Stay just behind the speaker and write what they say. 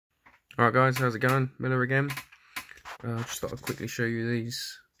Alright guys, how's it going? Miller again. Just thought I'd quickly show you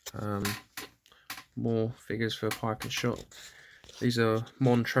these more figures for Pike and Shot. These are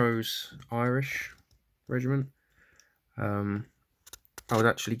Montrose Irish Regiment. I was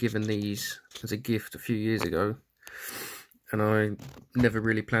actually given these as a gift a few years ago, and I never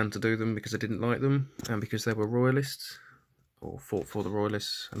really planned to do them because I didn't like them and because they were royalists, or fought for the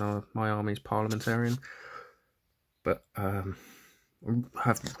royalists, and my army's parliamentarian. But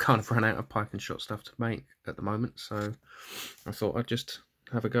have kind of run out of Pike and Shot stuff to make at the moment, so I thought I'd just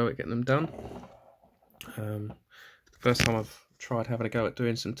have a go at getting them done. The first time I've tried having a go at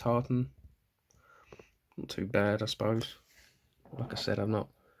doing some tartan. Not too bad, I suppose. Like I said, I'm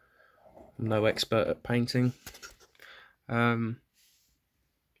no expert at painting. Again,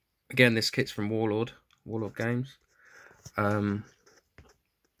 this kit's from Warlord Games. Some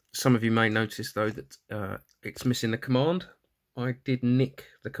of you may notice though that it's missing the command. I did nick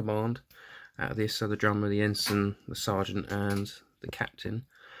the command out of this, so the drummer, the ensign, the sergeant and the captain.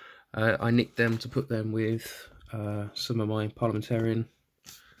 I nicked them to put them with some of my parliamentarian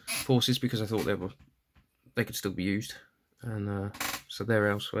forces because I thought they could still be used, and so they're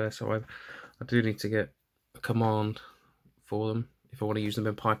elsewhere. So I do need to get a command for them if I want to use them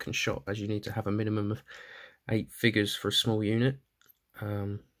in Pike and Shot, as you need to have a minimum of 8 figures for a small unit.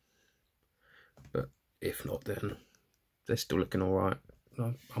 But if not, then they're still looking alright.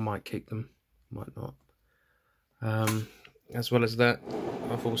 I might keep them, might not. As well as that,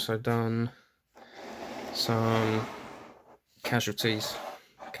 I've also done some casualty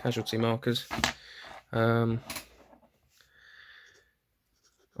markers. I'm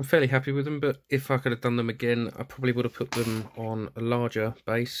fairly happy with them, but if I could have done them again, I probably would have put them on a larger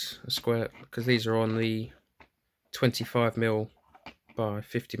base, a square, because these are on the 25mm by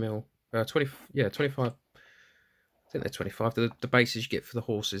 50mm, 25. I think they're 25. The bases you get for the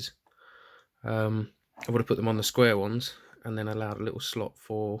horses. I would have put them on the square ones and then allowed a little slot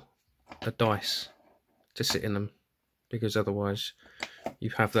for a dice to sit in them, because otherwise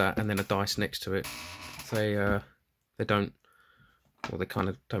you have that and then a dice next to it. They don't. Well, they kind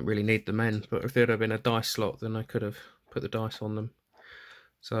of don't really need the men, but if there'd have been a dice slot, then I could have put the dice on them.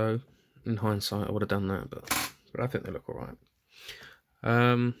 So, in hindsight, I would have done that, but I think they look alright.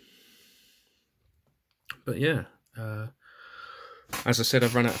 But yeah, as I said,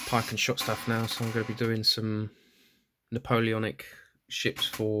 I've run out of Pike and Shot stuff now, so I'm going to be doing some Napoleonic ships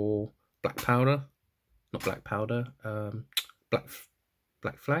for black powder. Not black powder, black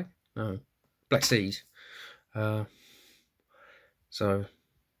flag? No, Black Seas. So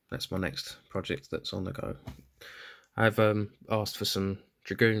that's my next project that's on the go. I've asked for some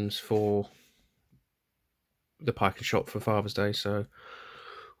dragoons for the Pike and Shot for Father's Day, so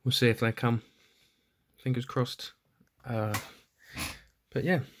we'll see if they come. Fingers crossed. But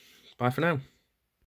yeah, bye for now.